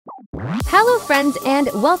Hello friends and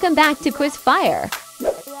welcome back to Quiz Fire.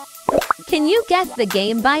 Can you guess the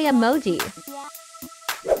game by emoji?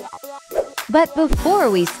 But before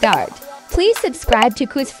we start, please subscribe to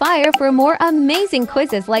Quiz Fire for more amazing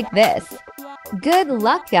quizzes like this. Good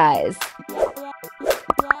luck, guys!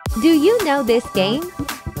 Do you know this game?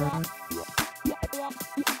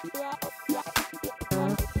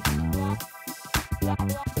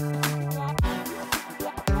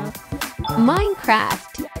 Minecraft.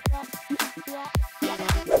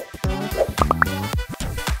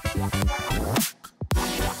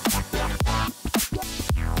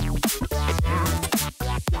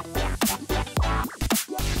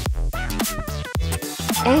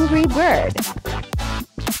 Angry Bird.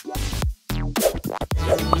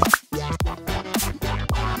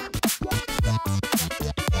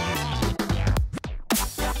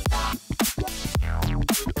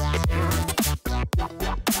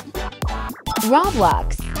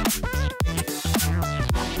 Roblox.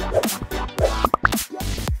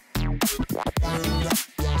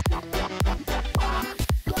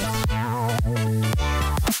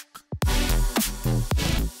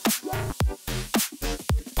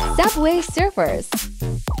 Subway Surfers.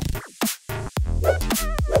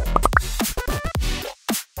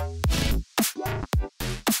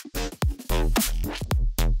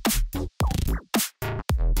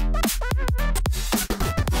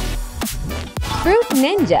 Fruit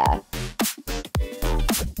Ninja.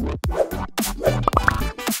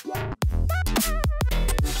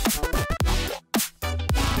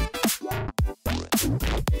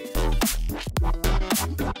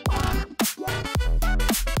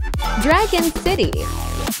 Dragon City.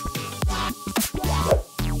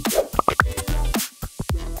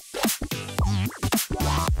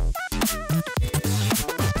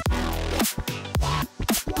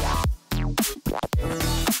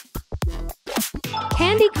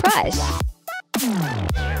 Candy Crush.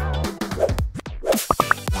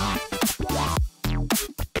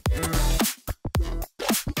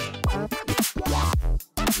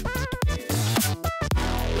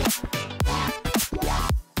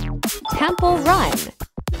 Temple Run.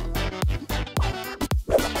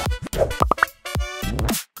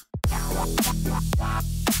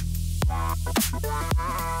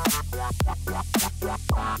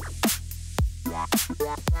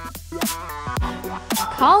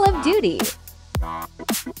 Call of Duty.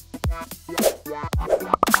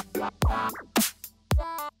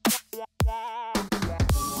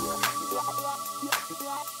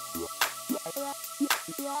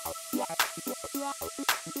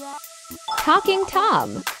 Talking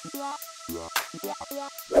Tom.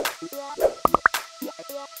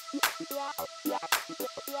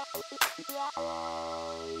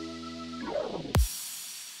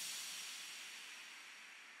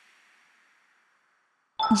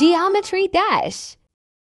 Geometry Dash.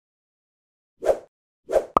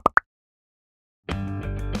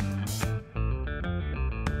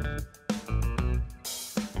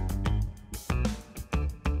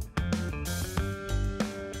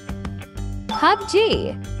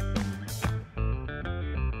 PUBG.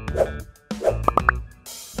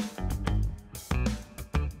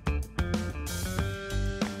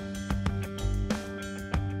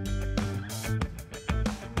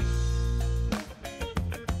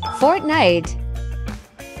 Fortnite.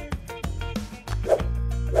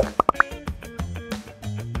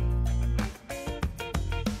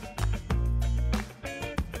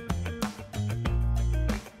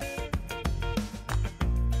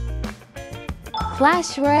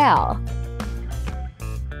 Clash Royale.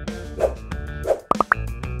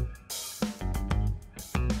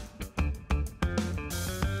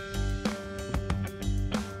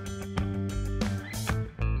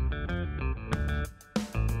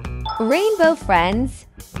 Rainbow Friends.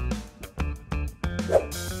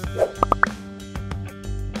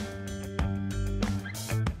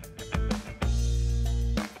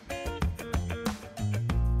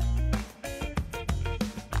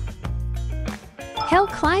 Hill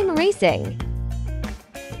Climb Racing.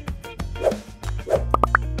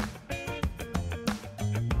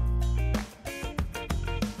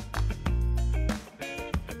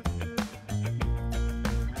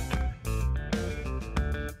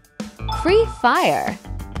 Free Fire.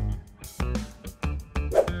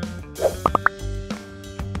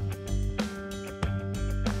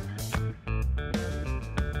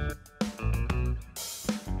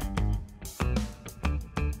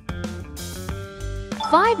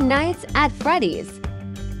 Five Nights at Freddy's.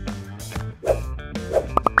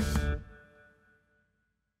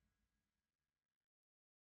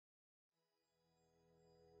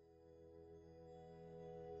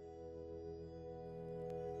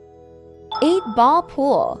 Big ball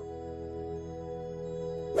pool.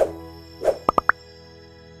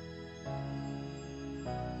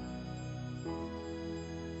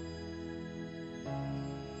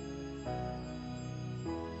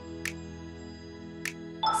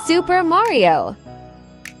 Super Mario.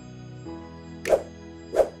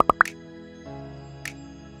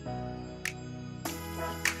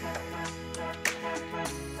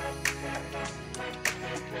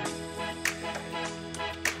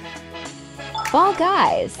 Fall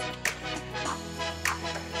Guys.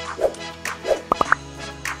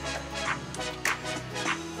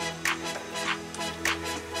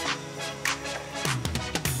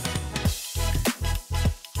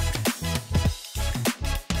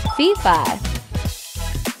 FIFA.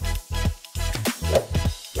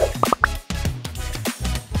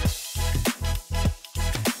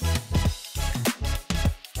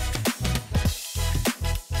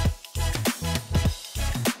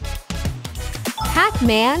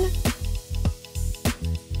 Pac-Man.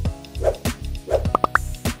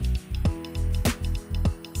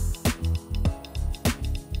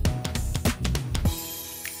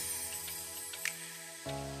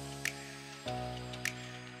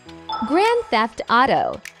 Grand Theft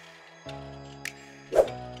Auto.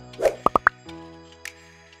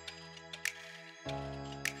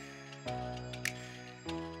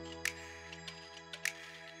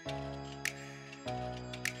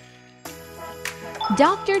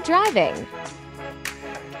 Doctor Driving.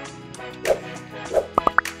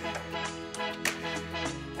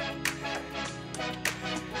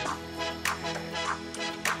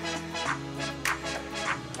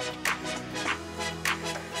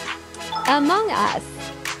 Among Us.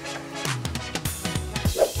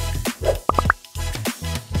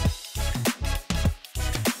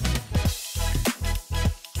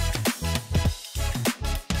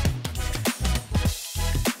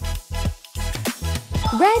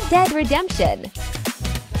 Red Dead Redemption.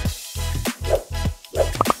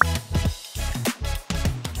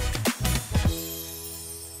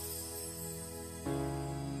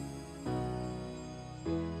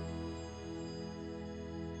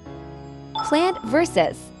 Plant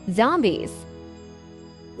vs. Zombies.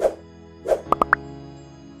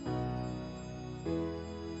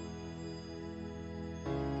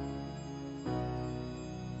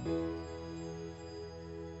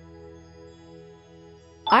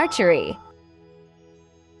 Archery.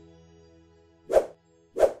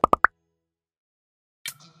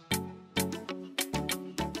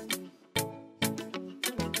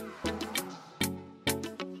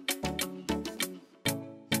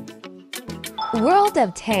 World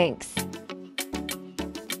of Tanks.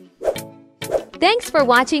 Thanks for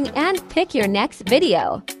watching and pick your next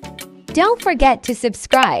video. Don't forget to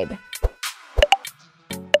subscribe.